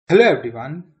Hello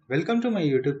everyone, welcome to my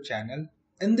YouTube channel.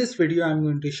 In this video, I'm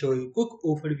going to show you a quick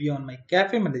overview on my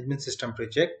cafe management system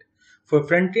project. For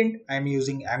frontend, I'm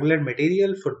using Angular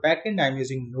material. For backend, I'm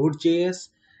using Node.js,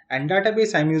 and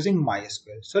database, I'm using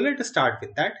MySQL. So let us start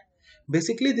with that.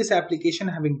 Basically, this application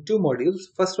having two modules.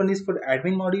 First one is for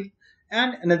admin module,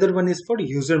 and another one is for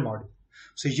user module.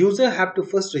 So user have to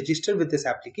first register with this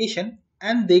application,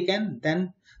 and they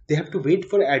have to wait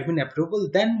for admin approval.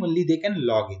 Then only they can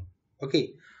log in.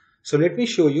 Okay. So let me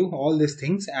show you all these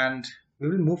things and we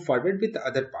will move forward with the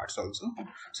other parts also.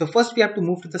 So first we have to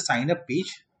move to the sign up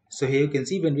page. So here you can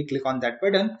see when we click on that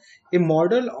button, a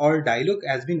model or dialog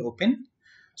has been opened.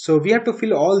 So we have to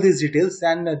fill all these details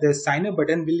and the sign up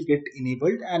button will get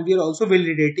enabled, and we are also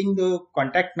validating the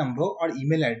contact number or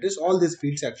email address, all these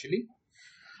fields actually.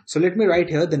 So let me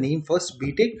write here the name first,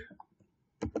 btech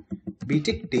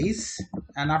days,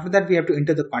 and after that we have to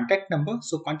enter the contact number.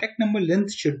 So contact number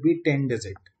length should be 10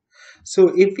 digit. So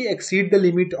if we exceed the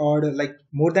limit or like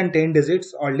more than 10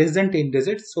 digits or less than 10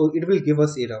 digits, so it will give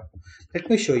us error. Let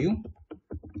me show you.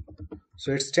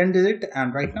 So it's 10 digit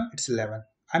and right now it's 11.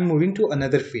 I'm moving to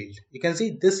another field. You can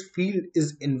see this field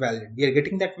is invalid. We are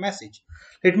getting that message.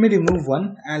 Let me remove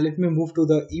one and let me move to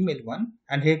the email one,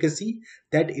 and here you can see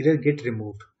that error get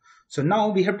removed. So now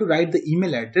we have to write the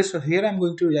email address. So here I'm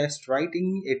going to just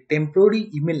writing a temporary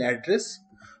email address.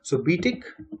 So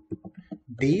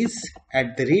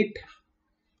btechdays.pay,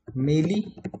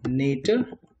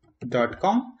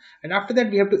 and after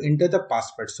that we have to enter the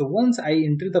password. So once I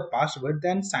enter the password,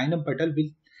 then sign up button will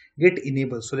get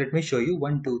enabled. So let me show you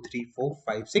 1 2 3 4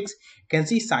 5 6. You can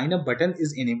see sign up button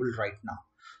is enabled right now.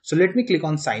 So let me click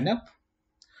on sign up.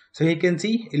 So you can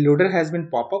see a loader has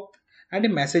been pop up and a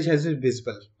message has been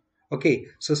visible. Okay,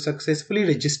 so successfully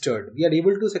registered. We are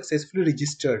able to successfully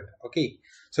registered. Okay,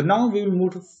 so now we will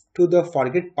move to the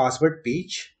forget password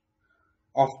page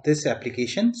of this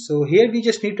application. So here we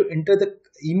just need to enter the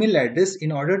email address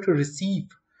in order to receive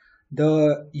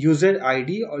the user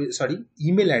ID or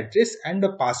email address and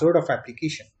the password of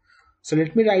application. So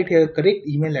let me write here correct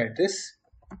email address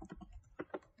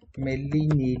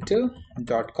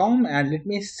mellinator.com and let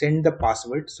me send the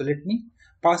password. So let me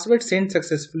password sent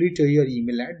successfully to your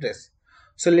email address.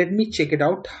 So let me check it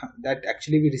out that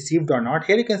actually we received or not.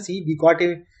 Here you can see we got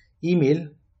a email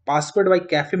password by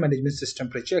cafe management system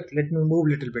project. Let me move a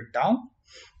little bit down,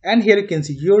 and here you can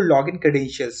see your login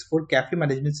credentials for cafe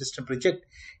management system project.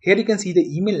 Here you can see the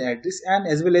email address and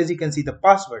as well as you can see the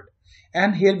password,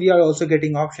 and here we are also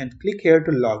getting option click here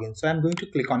to log in. So I'm going to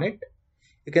click on it.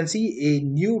 You can see a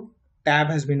new tab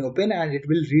has been opened and it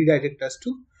will redirect us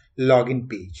to login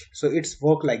page. So it's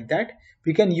work like that.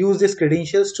 We can use these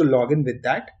credentials to log in with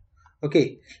that.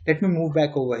 Okay, let me move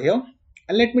back over here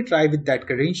and let me try with that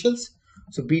credentials.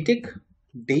 So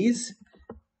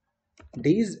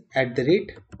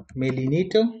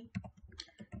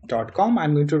btechdays@mellinator.com.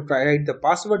 I'm going to write the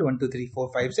password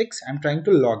 123456. I'm trying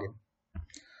to log in.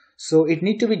 So it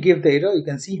need to be give the error. You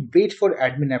can see wait for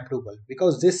admin approval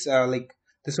because this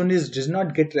this one does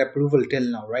not get approval till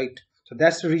now, right? So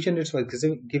that's the reason it's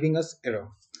giving us error.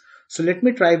 So let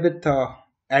me try with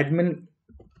admin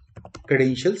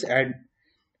credentials at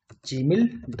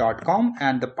gmail.com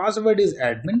and the password is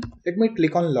admin. Let me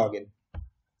click on login.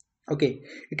 Okay,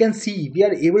 you can see we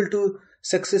are able to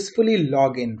successfully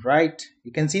log in, right?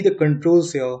 You can see the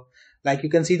controls here. Like you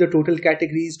can see the total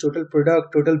categories, total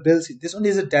product, total bills. This one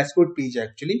is a dashboard page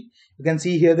actually. You can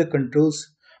see here the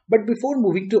controls. But before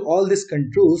moving to all these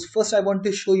controls, first I want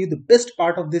to show you the best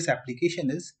part of this application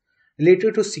is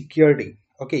related to security.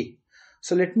 Okay,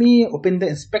 so let me open the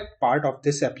inspect part of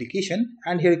this application,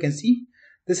 and here you can see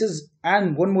this is,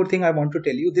 and one more thing I want to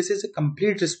tell you, this is a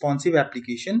complete responsive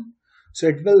application. So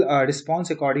it will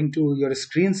respond according to your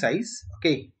screen size.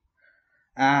 Okay,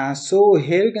 so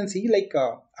here you can see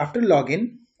after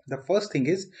login, the first thing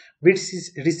is we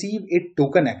receive a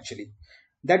token actually.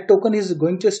 That token is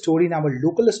going to store in our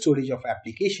local storage of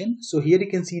application. So here you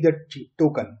can see the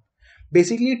token.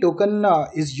 Basically token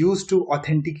is used to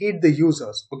authenticate the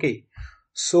users. Okay,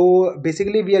 so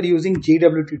basically we are using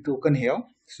JWT token here.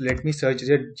 So let me search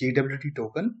the JWT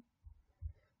token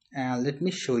and let me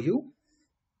show you.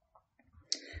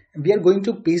 We are going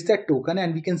to paste that token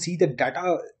and we can see the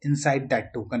data inside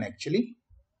that token actually.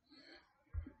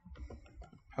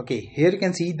 Okay, here you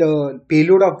can see the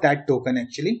payload of that token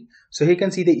actually. So here you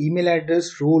can see the email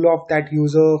address, role of that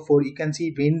user, for you can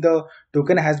see when the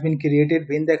token has been created,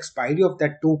 when the expiry of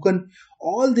that token,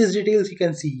 all these details you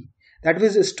can see that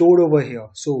was stored over here.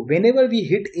 So whenever we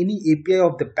hit any API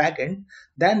of the backend,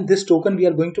 then this token we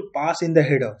are going to pass in the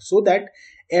header, so that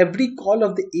every call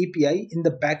of the API in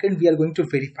the backend we are going to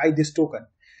verify this token.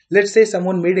 let's say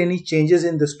someone made any changes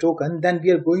in this token, then we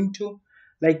are going to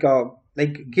like uh,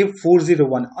 give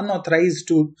 401 unauthorized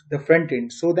to the front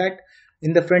end, so that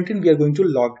in the front end we are going to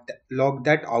log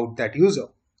that out, that user.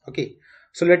 Okay,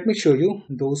 so let me show you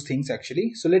those things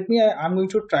actually. So I'm going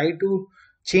to try to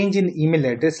change in email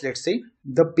address. Let's say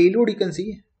the payload, you can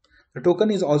see the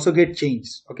token is also get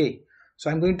changed. Okay, so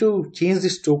I'm going to change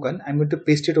this token, I'm going to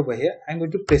paste it over here, I'm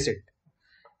going to press it,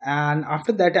 and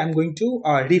after that I'm going to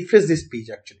refresh this page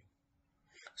actually.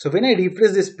 So when I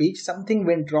refresh this page, something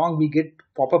went wrong, we get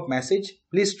pop-up message,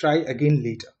 please try again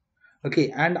later.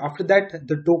 Okay, and after that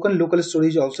the token local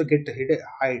storage also get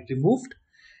removed,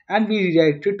 and we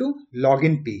redirected to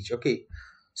login page. Okay,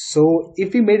 so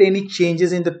if we made any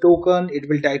changes in the token, it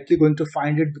will directly going to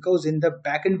find it, because in the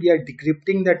backend we are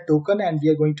decrypting that token, and we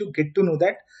are going to get to know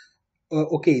that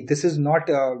okay, this is not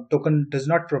token does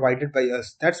not provided by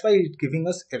us, that's why it's giving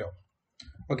us error.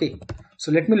 Okay,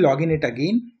 so let me log in it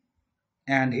again,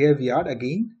 and here we are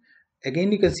again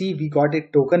you can see we got a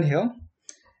token here.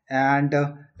 And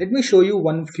let me show you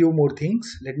one few more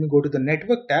things. Let me go to the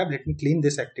network tab, let me clean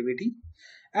this activity,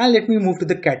 and let me move to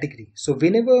the category. So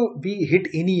whenever we hit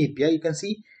any API, you can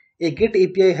see a get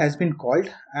API has been called,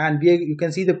 and you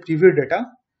can see the preview data.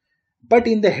 But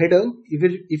in the header,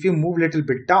 if you move a little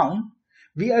bit down,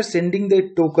 we are sending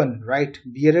the token, right?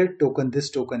 Bearer token, this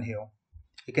token here.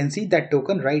 You can see that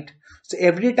token, right? So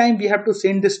every time we have to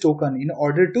send this token in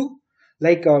order to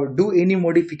do any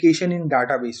modification in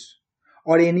database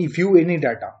or any view any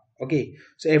data. Okay,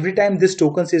 so every time this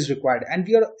tokens is required, and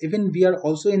we are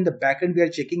also in the backend, we are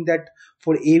checking that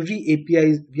for every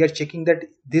API, we are checking that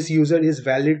this user is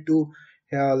valid to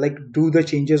do the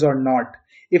changes or not.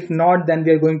 If not, then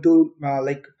we are going to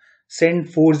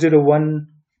send 401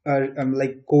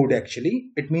 code actually.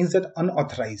 It means that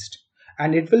unauthorized,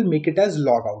 and it will make it as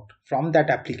logout from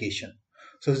that application.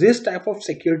 So this type of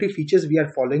security features we are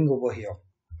following over here.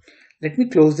 Let me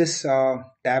close this tab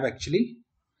actually,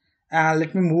 and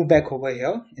let me move back over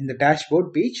here in the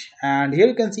dashboard page. And here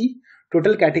you can see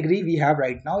total category we have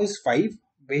right now is 5.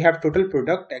 We have total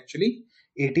product actually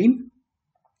 18,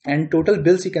 and total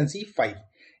bills you can see 5.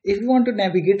 If you want to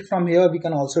navigate from here, we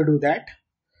can also do that.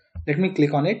 Let me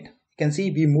click on it. You can see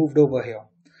we moved over here.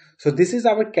 So this is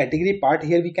our category part.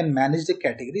 Here we can manage the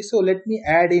category. So let me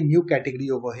add a new category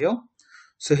over here.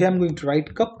 So here I'm going to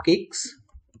write cupcakes,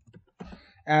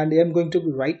 and I'm going to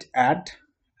write add,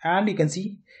 and you can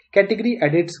see category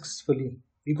added successfully.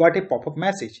 We got a pop-up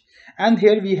message, and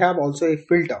here we have also a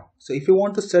filter. So if you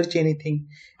want to search anything,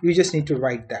 you just need to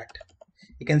write that.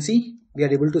 You can see we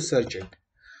are able to search it.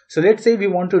 So let's say we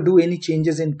want to do any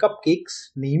changes in cupcakes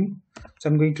name. So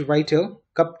I'm going to write here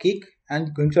cupcake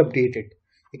and going to update it.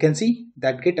 You can see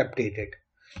that get updated.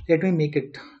 Let me make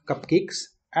it cupcakes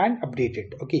and update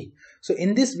it. Okay, so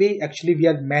in this way actually we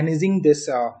are managing this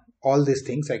all these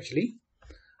things actually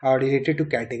are related to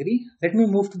category. Let me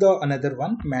move to the another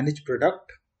one, manage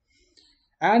product,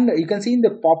 and you can see in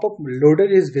the pop-up loader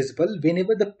is visible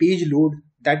whenever the page load,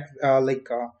 that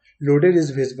loader is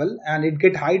visible, and it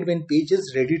get hide when page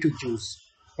is ready to use.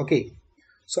 Okay,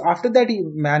 so after that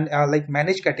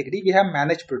manage category, we have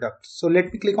manage product. So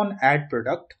let me click on add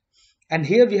product, and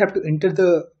here we have to enter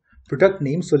the product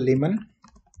name. So lemon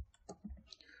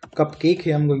cupcake,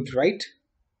 here I'm going to write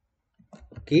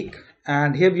cake,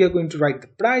 and here we are going to write the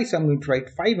price. I'm going to write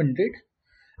 500,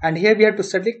 and here we have to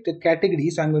select the category.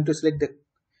 So I'm going to select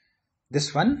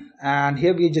this one, and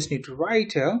here we just need to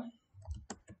write here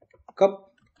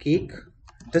cupcake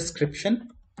description,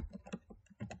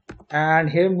 and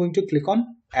here I'm going to click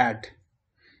on add.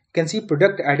 You can see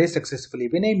product added successfully.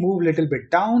 When I move a little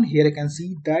bit down, here I can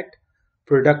see that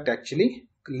product actually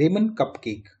lemon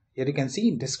cupcake. Here you can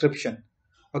see description.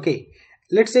 Okay,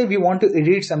 let's say we want to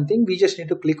edit something, we just need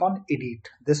to click on edit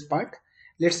this part.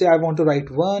 Let's say I want to write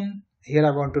 1, here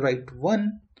I want to write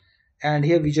 1, and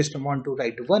here we just want to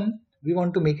write 1. We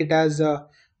want to make it as a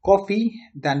coffee,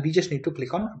 then we just need to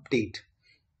click on update.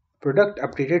 Product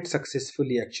updated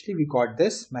successfully. Actually we got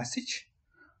this message.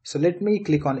 So let me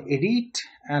click on edit,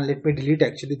 and let me delete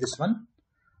actually this one.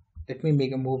 Let me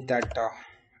make a move that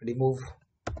remove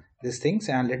these things,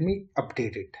 and let me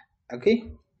update it.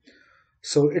 Okay,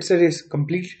 so it's a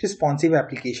completely responsive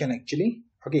application actually.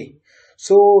 Okay,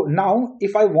 so now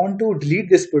if I want to delete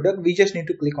this product, we just need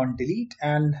to click on delete,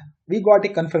 and we got a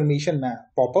confirmation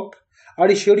pop-up. Are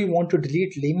you sure you want to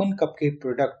delete lemon cupcake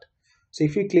product? So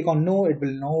if you click on no, it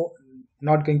will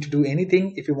not going to do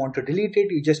anything. If you want to delete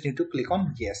it, you just need to click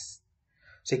on yes.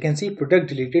 So you can see product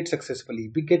deleted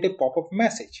successfully. We get a pop-up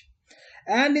message,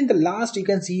 and in the last you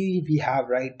can see we have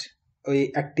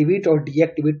a activate or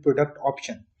deactivate product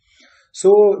option.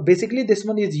 So basically this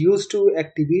one is used to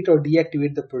activate or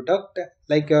deactivate the product,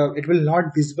 like it will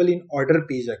not visible in order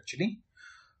page actually.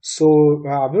 So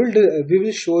we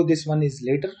will show this one is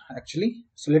later actually.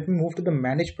 So let me move to the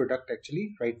manage product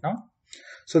actually right now.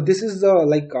 So this is the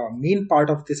main part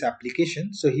of this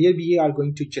application. So here we are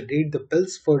going to generate the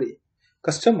bills for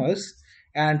customers,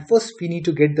 and first we need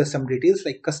to get the some details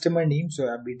like customer name, so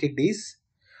btech days.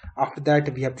 After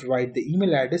that we have to write the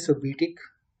email address, so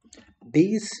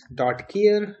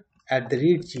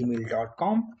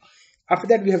btechdays.care@gmail.com. After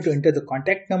that we have to enter the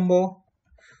contact number,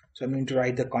 so I'm going to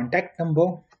write the contact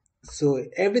number. So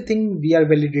everything we are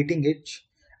validating it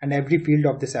and every field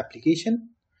of this application.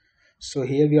 So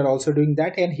here we are also doing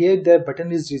that, and here the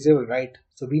button is disabled, right?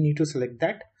 So we need to select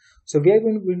that. So we are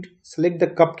going to select the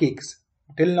cupcakes.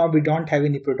 Till now we don't have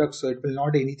any products, so it will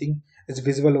not anything is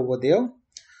visible over there.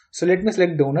 So let me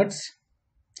select donuts,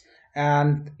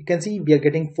 and you can see we are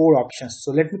getting 4 options.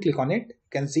 So let me click on it. You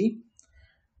can see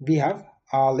we have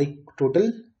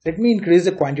total. Let me increase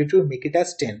the quantity to make it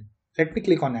as 10. Let me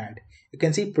click on add. You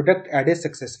can see product added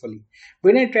successfully.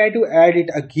 When I try to add it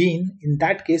again, in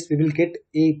that case we will get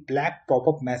a black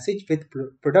pop-up message with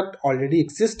product already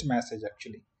exists message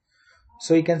actually.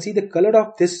 So you can see the color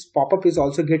of this pop-up is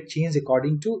also get changed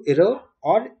according to error,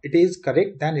 or it is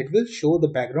correct, then it will show the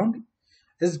background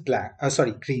is black,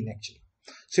 green actually.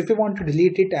 So if you want to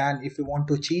delete it and if you want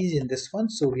to change in this one,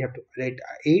 so we have to write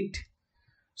 8.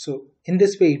 So in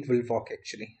this way it will work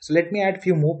actually. So let me add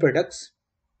few more products.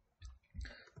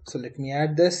 So let me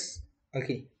add this,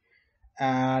 okay,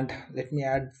 and let me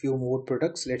add few more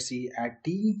products. Let's see, add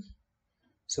tea.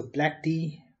 So black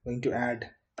tea, going to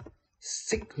add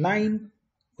Signup,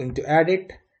 going to add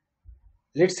it.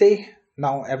 Let's say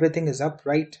now everything is up,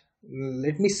 right?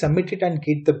 Let me submit it and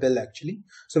get the bill actually.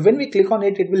 So when we click on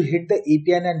it, it will hit the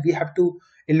API and we have to,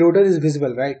 a loader is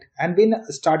visible, right? And when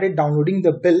started downloading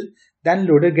the bill, then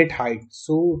loader get hide.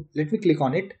 So let me click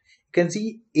on it. You can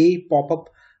see a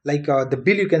pop-up the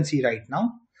bill you can see right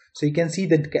now. So you can see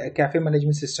the cafe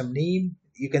management system name,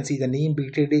 you can see the name,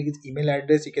 btechdays email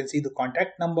address, you can see the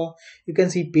contact number, you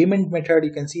can see payment method,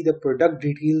 you can see the product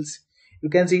details, you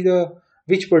can see the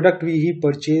which product he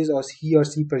purchased or he or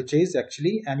she purchased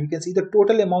actually, and you can see the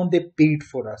total amount they paid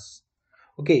for us.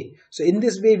 Okay, so in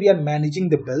this way we are managing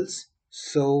the bills.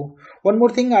 So one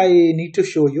more thing I need to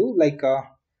show you, let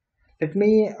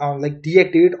me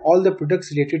deactivate all the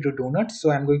products related to donuts. So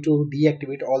I'm going to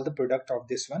deactivate all the product of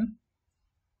this one.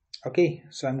 Okay,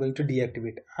 so I'm going to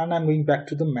deactivate and I'm going back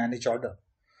to the manage order.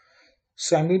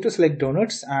 So I'm going to select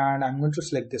donuts and I'm going to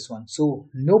select this one. So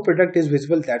no product is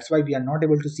visible, that's why we are not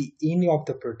able to see any of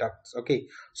the products. Okay,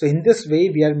 so in this way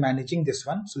we are managing this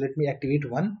one. So let me activate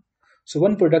one. So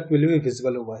one product will be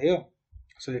visible over here.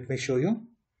 So let me show you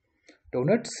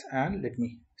donuts and let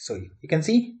me show you. You can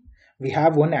see we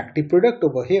have one active product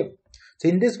over here. So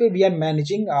in this way we are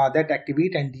managing that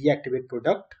activate and deactivate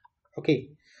product. Okay,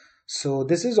 so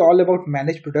this is all about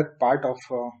manage product part of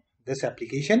this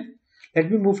application. Let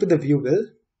me move to the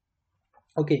Viewfield.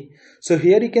 Okay, so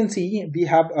here you can see we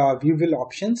have Viewfield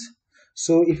options.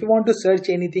 So if you want to search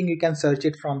anything, you can search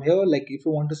it from here. Like if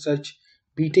you want to search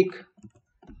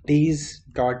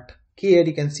btechdays.care,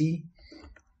 you can see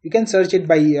you can search it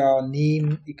by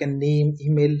name. You can name,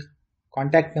 email,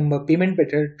 contact number, payment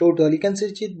method, total. You can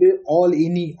search it with all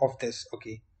any of this.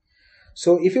 Okay,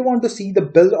 so if you want to see the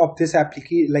bill of this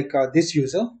application, this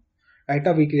user, right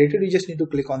now we created, you just need to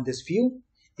click on this view.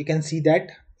 You can see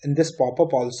that in this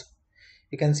pop-up also.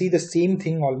 You can see the same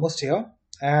thing almost here.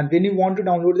 And when you want to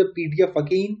download the PDF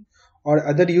again or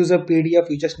other user PDF,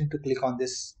 you just need to click on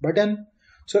this button.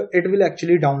 So it will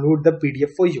actually download the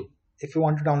PDF for you. If you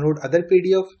want to download other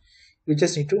PDF, you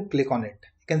just need to click on it.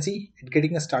 You can see it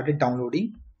getting started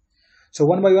downloading. So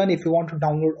one by one, if you want to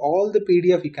download all the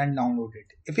PDF, you can download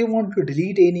it. If you want to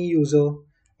delete any user,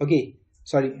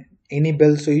 any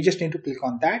bill, so you just need to click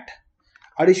on that.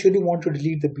 Or you should want to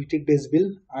delete the btech days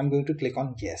bill, I'm going to click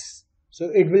on yes. So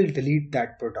it will delete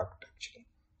that product actually.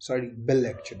 Bill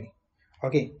actually.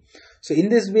 Okay. So in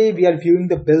this way, we are viewing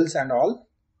the bills and all.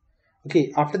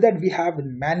 Okay. After that, we have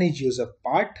manage user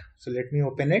part. So let me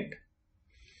open it.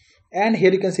 And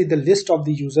here you can see the list of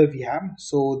the user we have.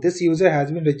 So this user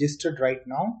has been registered right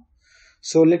now.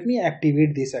 So let me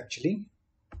activate this actually.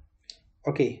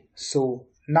 Okay, so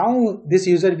now this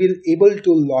user will able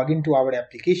to log into our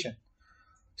application.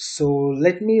 So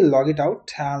let me log it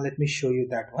out and let me show you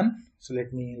that one. So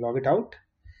let me log it out,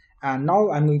 and now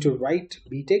I'm going to write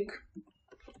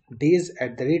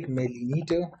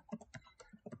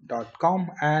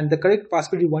btechdays@mailmeter.com, and the correct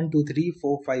password is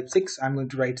 123456. I'm going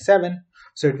to write 7,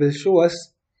 so it will show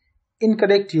us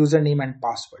incorrect username and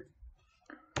password.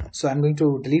 So I'm going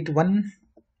to delete one.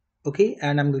 Okay,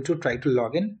 and I'm going to try to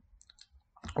log in.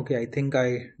 Okay, I think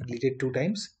I deleted 2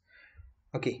 times.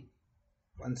 Okay,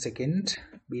 1 second.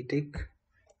 btech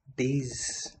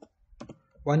days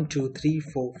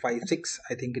 12345 6.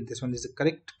 I think this one is the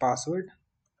correct password.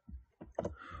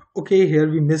 Okay, here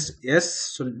we missed yes.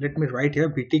 So let me write here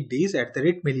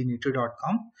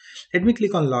btechdays@mailinator.com. Let me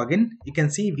click on login. You can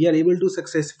see we are able to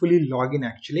successfully log in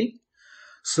actually.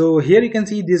 So here you can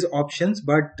see these options,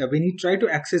 but when you try to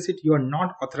access it, you are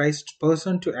not authorized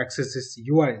person to access this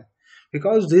URL,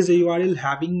 because this URL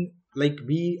having, like,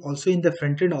 we also in the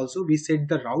front end also we set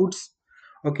the routes.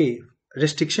 Okay,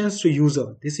 restrictions to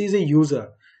user. This is a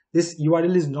user. This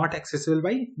URL is not accessible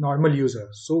by normal user.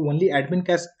 So only admin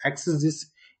can access this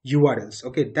URLs.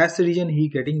 Okay, that's the reason he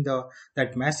getting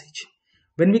that message.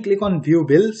 When we click on view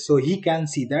bill, so he can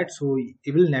see that, so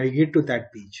he will navigate to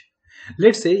that page.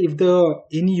 Let's say if the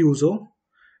any user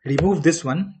remove this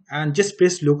one and just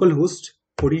press localhost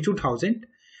 42,000,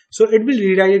 so it will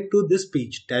redirect to this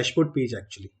page, dashboard page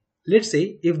actually. Let's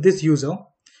say if this user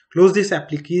close this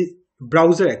application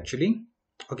browser actually,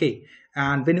 okay,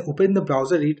 and when you open the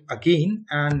browser it again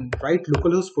and write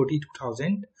localhost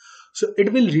 42,000, so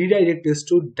it will redirect us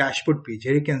to dashboard page.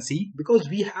 Here you can see, because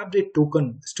we have the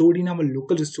token stored in our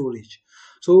local storage,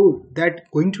 so that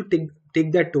going to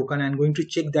take that token and going to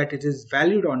check that it is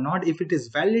valid or not. If it is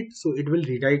valid, so it will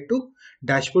redirect to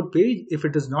dashboard page. If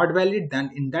it is not valid, then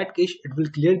in that case it will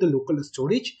clear the local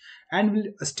storage and will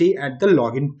stay at the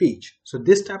login page. So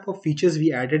this type of features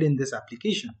we added in this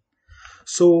application.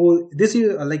 So this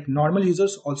is like normal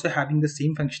users also having the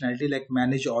same functionality like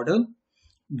manage order,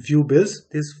 view bills.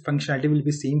 This functionality will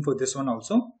be same for this one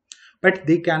also, but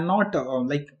they cannot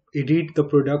like edit the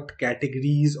product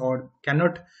categories or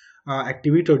cannot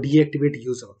activate or deactivate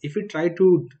user. If you try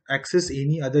to access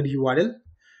any other URL,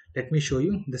 let me show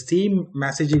you the same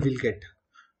message you will get.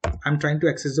 I'm trying to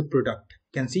access the product.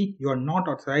 You can see you are not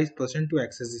authorized person to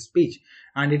access this page,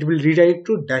 and it will redirect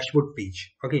to dashboard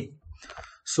page. Okay,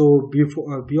 so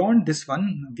beyond this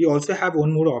one, we also have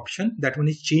one more option. That one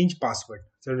is change password.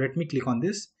 So let me click on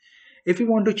this. If you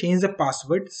want to change the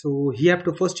password, so you have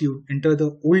to first you enter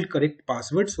the old correct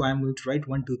password. So I'm going to write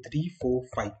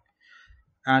 12345,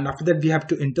 and after that we have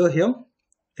to enter here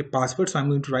a password. So I'm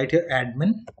going to write here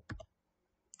admin,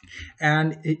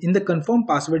 and in the confirm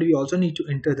password we also need to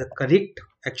enter the correct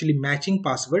actually matching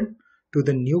password to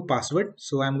the new password.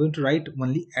 So I'm going to write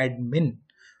only admin.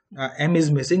 M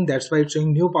is missing, that's why it's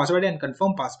showing new password, and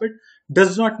confirm password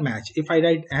does not match if I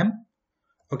write M.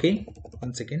 Okay,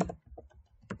 1 second.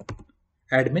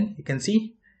 Admin, you can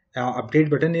see update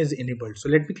button is enabled. So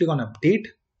let me click on update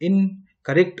in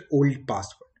correct old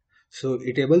password. So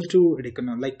it able to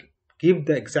like give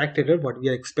the exact error what we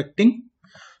are expecting.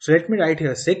 So let me write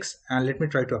here 6 and let me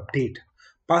try to update.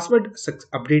 Password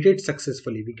updated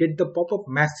successfully. We get the pop-up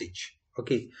message.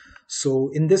 Okay,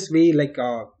 so in this way, like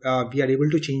we are able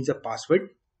to change the password.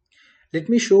 Let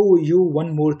me show you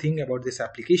one more thing about this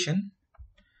application.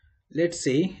 Let's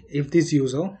say if this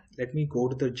user, let me go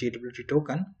to the JWT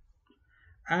token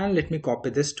and let me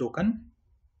copy this token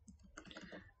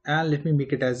and let me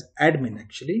make it as admin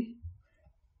actually.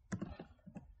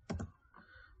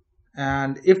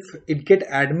 And if it get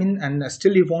admin and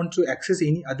still you want to access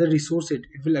any other resource, it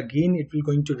will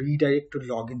going to redirect to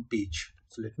login page.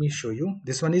 So let me show you.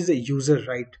 This one is a user,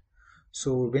 right?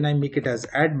 So when I make it as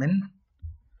admin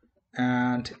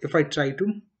and if I try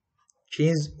to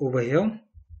change over here,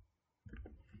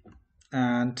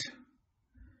 and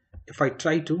if I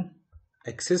try to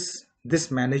access this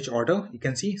manage order, you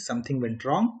can see something went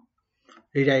wrong,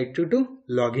 redirected to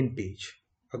login page.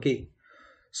 Okay,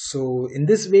 so in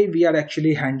this way we are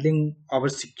actually handling our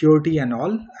security and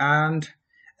all. And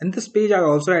in this page I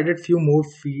also added few more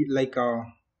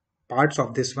parts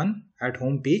of this one at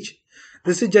home page.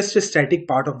 This is just a static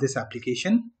part of this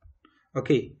application.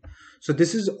 Okay, so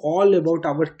this is all about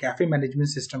our cafe management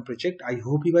system project. I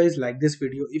hope you guys like this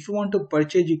video. If you want to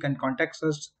purchase, you can contact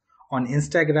us on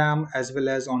Instagram as well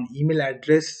as on email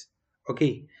address.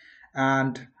 Okay,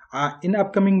 and in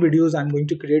upcoming videos I'm going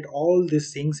to create all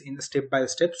these things in step by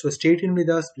step. So stay tuned with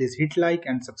us. Please hit like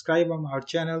and subscribe on our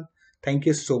channel. Thank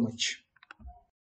you so much.